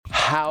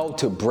how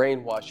to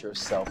brainwash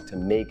yourself to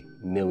make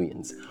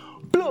millions.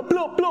 Blah,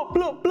 blah, blah,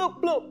 blah, blah,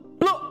 blah,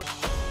 blah.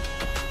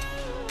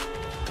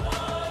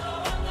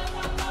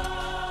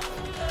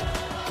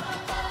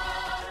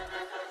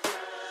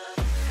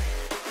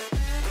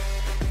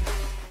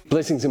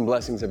 Blessings and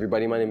blessings,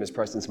 everybody. My name is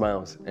Preston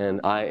Smiles,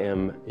 and I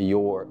am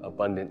your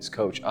abundance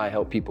coach. I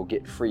help people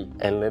get free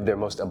and live their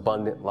most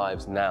abundant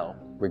lives now,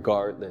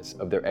 regardless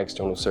of their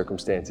external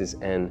circumstances.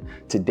 And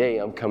today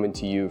I'm coming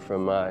to you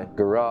from my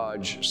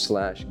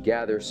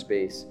garage/gather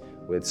space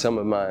with some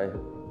of my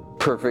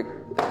perfect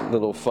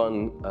little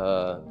fun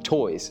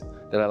toys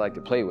that I like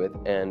to play with.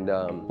 And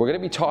we're gonna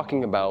be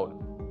talking about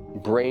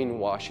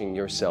brainwashing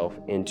yourself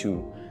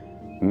into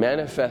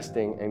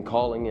manifesting and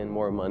calling in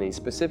more money,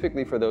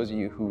 specifically for those of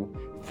you who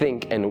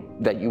think and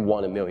that you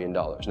want $1 million.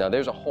 Now,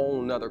 there's a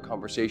whole nother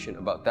conversation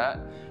about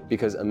that,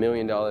 because $1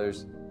 million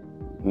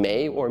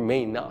may or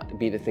may not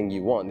be the thing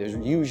you want.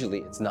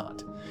 It's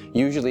not.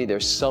 Usually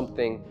there's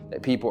something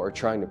that people are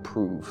trying to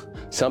prove,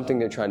 something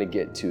they're trying to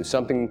get to,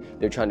 something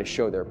they're trying to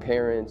show their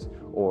parents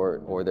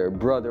or their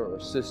brother or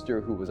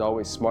sister who was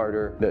always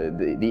smarter.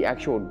 The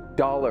actual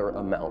dollar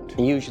amount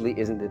usually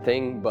isn't the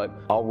thing, but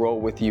I'll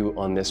roll with you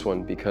on this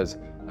one because,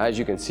 as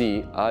you can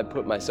see, I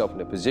put myself in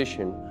a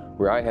position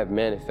where I have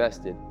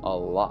manifested a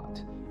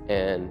lot.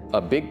 And a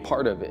big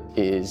part of it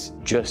is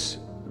just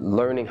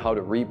learning how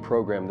to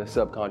reprogram the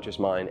subconscious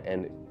mind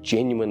and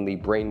genuinely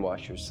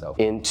brainwash yourself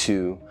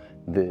into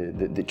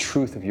the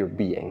truth of your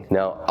being.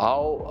 Now,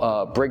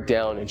 I'll break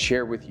down and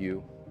share with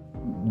you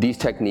these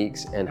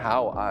techniques and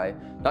how I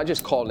not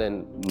just called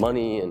in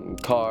money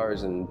and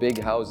cars and big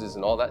houses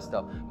and all that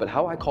stuff, but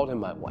how I called in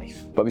my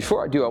wife. But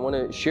before I do, I want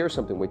to share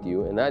something with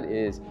you, and that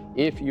is,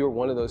 if you're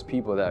one of those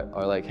people that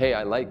are like, hey,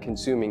 I like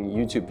consuming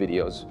YouTube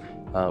videos,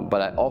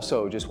 but I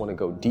also just want to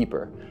go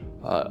deeper,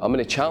 I'm going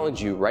to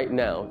challenge you right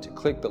now to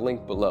click the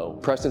link below,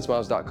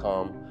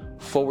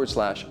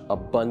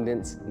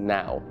 prestonsmiles.com/abundance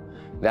now.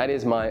 That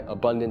is my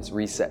abundance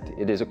reset.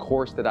 It is a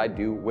course that I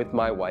do with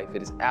my wife.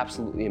 It is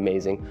absolutely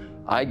amazing.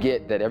 I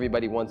get that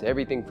everybody wants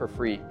everything for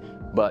free,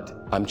 but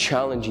I'm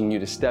challenging you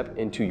to step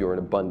into your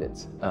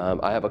abundance.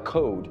 I have a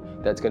code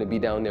that's going to be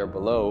down there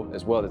below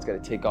as well that's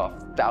going to take off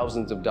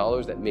thousands of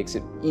dollars. That makes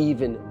it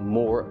even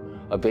more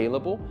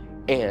available,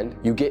 and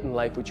you get in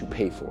life what you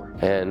pay for.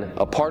 And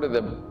a part of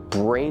the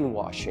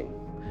brainwashing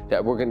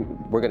that we're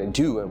gonna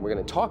do and we're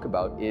gonna talk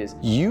about is,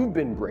 you've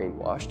been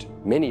brainwashed,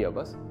 many of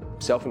us,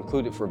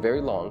 self-included, for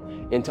very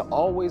long, into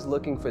always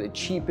looking for the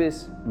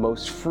cheapest,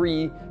 most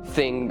free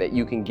thing that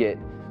you can get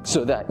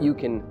so that you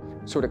can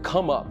sort of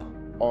come up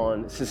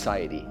on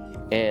society.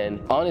 And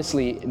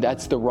honestly,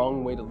 that's the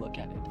wrong way to look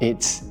at it.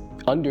 It's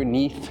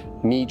underneath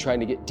me trying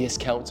to get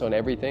discounts on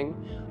everything,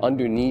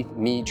 underneath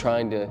me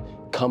trying to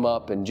come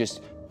up and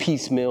just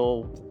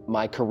piecemeal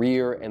my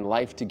career and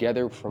life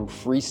together from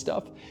free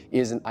stuff,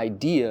 is an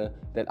idea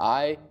that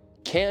I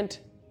can't,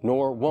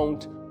 nor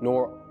won't,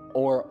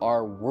 or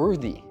are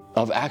worthy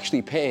of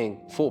actually paying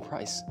full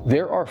price.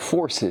 There are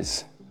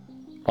forces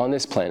on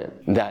this planet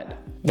that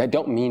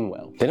don't mean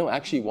well. They don't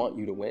actually want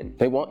you to win.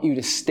 They want you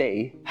to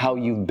stay how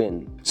you've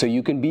been. So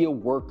you can be a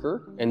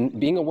worker, and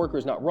being a worker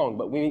is not wrong,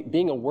 but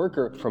being a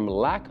worker from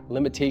lack,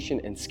 limitation,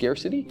 and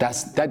scarcity,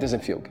 that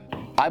doesn't feel good.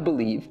 I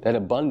believe that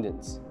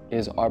abundance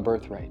is our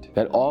birthright,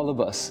 that all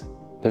of us,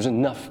 there's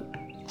enough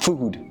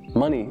food,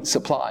 money,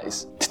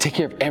 supplies to take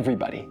care of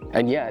everybody.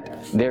 And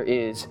yet there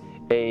is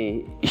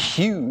a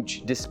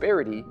huge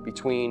disparity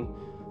between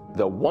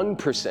the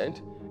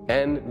 1%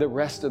 and the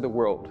rest of the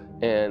world.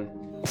 And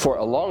for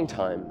a long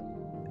time,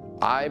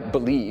 I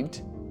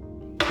believed,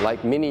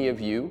 like many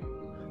of you,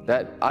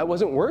 that I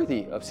wasn't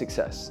worthy of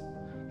success,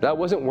 that I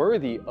wasn't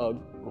worthy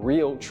of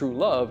real, true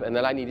love, and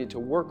that I needed to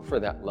work for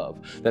that love,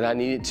 that I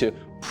needed to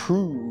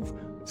prove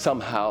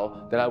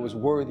somehow that I was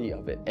worthy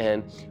of it.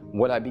 And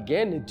what I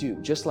began to do,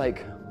 just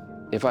like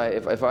if I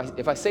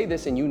say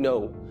this and you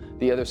know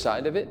the other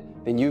side of it,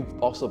 then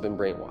you've also been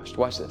brainwashed.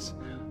 Watch this.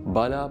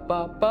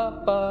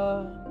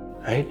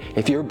 Ba-da-ba-ba-ba. Right?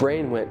 If your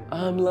brain went,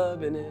 I'm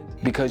loving it,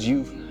 because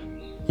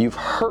you've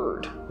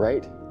heard,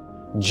 right?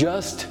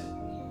 Just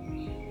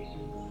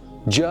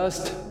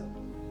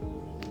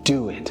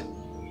do it.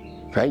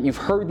 Right? You've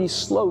heard these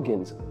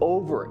slogans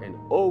over and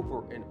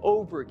over and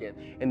over again,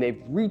 and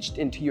they've reached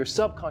into your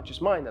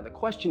subconscious mind. Now the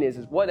question is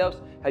what else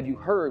have you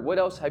heard? What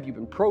else have you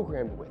been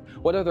programmed with?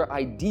 What other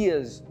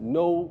ideas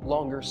no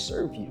longer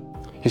serve you?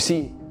 You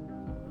see,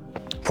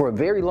 for a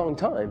very long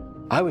time,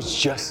 I was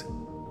just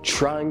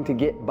trying to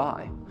get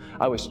by.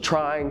 I was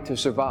trying to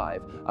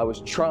survive. I was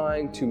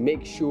trying to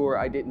make sure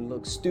I didn't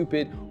look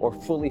stupid or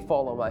fully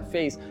fall on my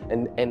face.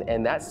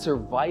 And that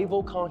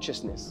survival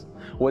consciousness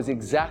was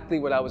exactly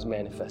what I was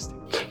manifesting.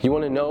 You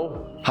want to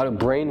know how to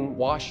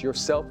brainwash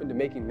yourself into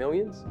making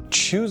millions?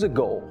 Choose a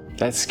goal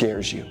that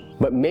scares you,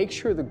 but make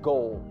sure the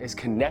goal is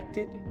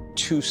connected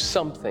to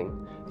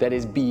something that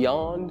is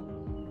beyond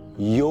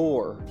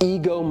your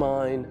ego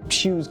mind,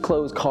 shoes,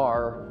 clothes,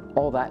 car,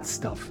 all that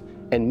stuff,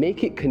 and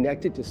make it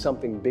connected to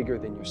something bigger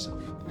than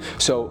yourself.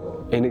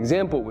 So an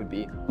example would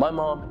be my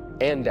mom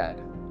and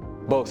dad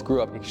both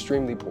grew up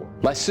extremely poor.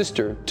 My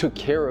sister took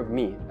care of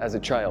me as a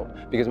child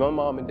because my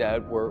mom and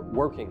dad were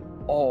working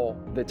all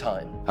the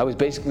time. I was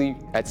basically,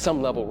 at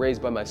some level,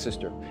 raised by my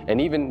sister.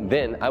 And even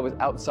then, I was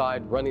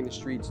outside running the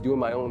streets, doing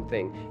my own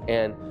thing.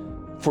 And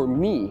for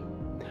me,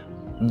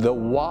 the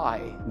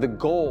why, the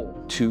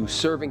goal to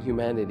serving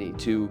humanity,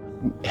 to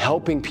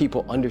helping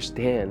people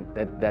understand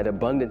that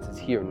abundance is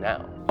here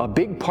now. A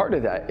big part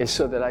of that is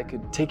so that I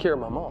could take care of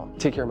my mom,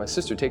 take care of my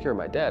sister, take care of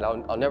my dad.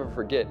 I'll never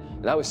forget.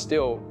 And I was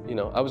still,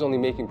 I was only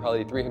making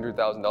probably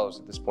 $300,000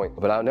 at this point.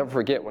 But I'll never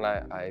forget when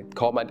I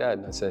called my dad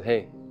and I said,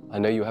 hey, I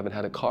know you haven't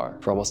had a car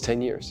for almost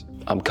 10 years.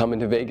 I'm coming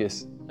to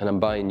Vegas and I'm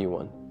buying you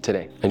one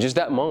today. And just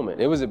that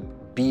moment, it was a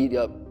beat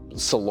up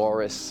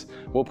Solaris.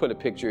 We'll put a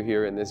picture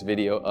here in this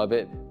video of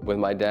it with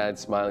my dad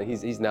smiling.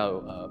 He's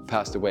now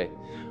passed away.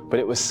 But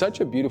it was such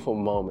a beautiful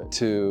moment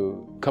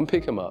to come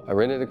pick him up. I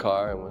rented a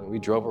car and when we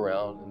drove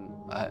around,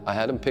 and I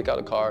had him pick out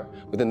a car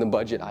within the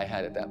budget I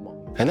had at that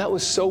moment. And that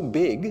was so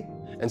big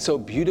and so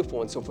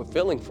beautiful and so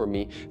fulfilling for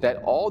me that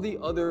all the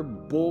other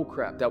bull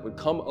crap that would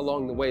come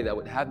along the way that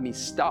would have me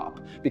stop,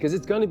 because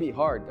it's gonna be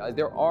hard, guys.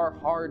 There are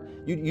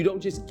hard, you don't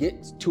just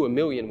get to $1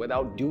 million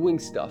without doing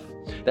stuff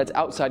that's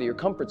outside of your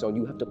comfort zone.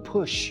 You have to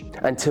push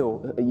until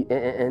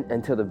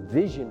the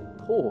vision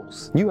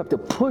pulls. You have to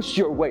push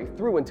your way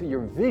through until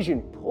your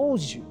vision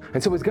pulls you.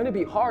 And so it's gonna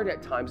be hard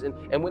at times,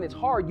 and when it's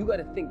hard, you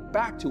gotta think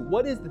back to,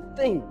 what is the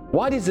thing?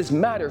 Why does this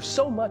matter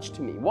so much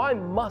to me? Why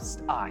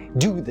must I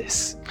do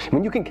this?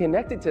 When you can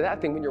connect it to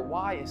that thing, when your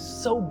why is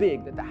so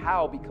big that the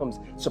how becomes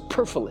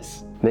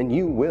superfluous, then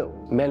you will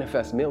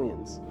manifest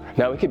millions.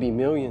 Now, it could be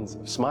millions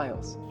of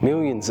smiles,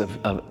 millions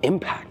of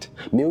impact,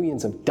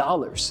 millions of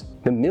dollars.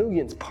 The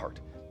millions part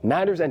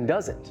matters and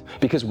doesn't,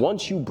 because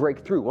once you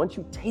break through, once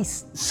you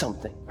taste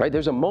something, right?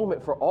 There's a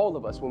moment for all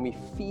of us when we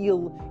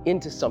feel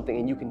into something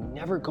and you can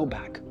never go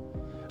back.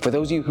 For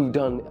those of you who've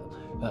done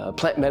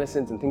plant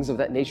medicines and things of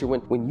that nature,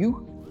 when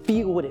you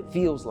feel what it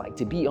feels like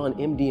to be on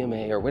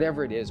MDMA or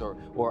whatever it is, or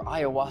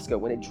ayahuasca,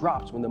 when it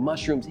drops, when the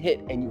mushrooms hit,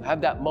 and you have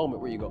that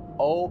moment where you go,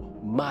 oh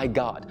my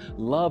God,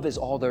 love is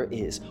all there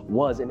is,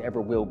 was and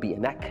ever will be.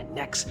 And that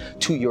connects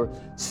to your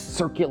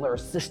circular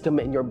system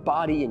and your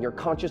body and your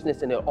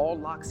consciousness, and it all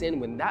locks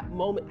in. When that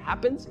moment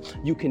happens,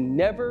 you can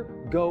never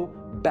go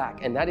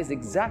back. And that is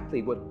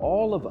exactly what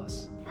all of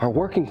us are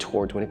working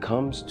towards when it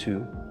comes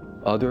to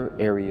other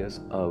areas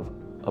of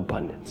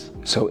abundance.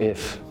 So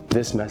if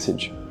this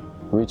message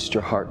reached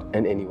your heart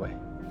in any way,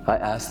 I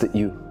ask that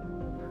you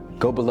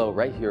go below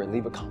right here and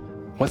leave a comment.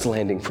 What's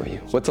landing for you?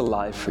 What's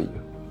alive for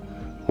you?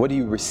 What are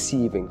you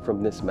receiving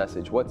from this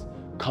message? What's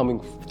coming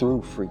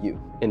through for you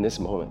in this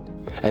moment?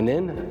 And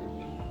then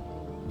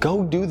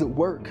go do the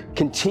work.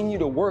 Continue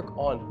to work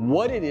on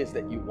what it is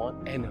that you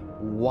want and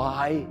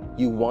why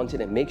you want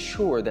it, and make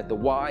sure that the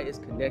why is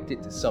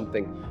connected to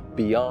something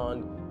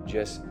beyond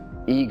just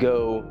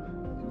ego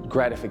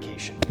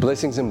gratification.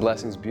 Blessings and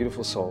blessings,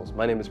 beautiful souls.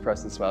 My name is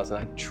Preston Smiles, and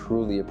I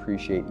truly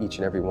appreciate each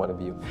and every one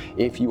of you.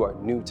 If you are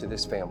new to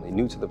this family,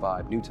 new to the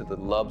vibe, new to the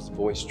Love's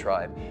Voice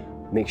tribe,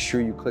 make sure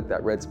you click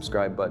that red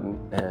subscribe button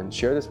and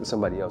share this with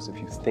somebody else if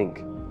you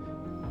think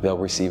they'll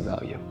receive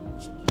value.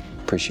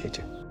 Appreciate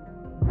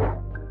you.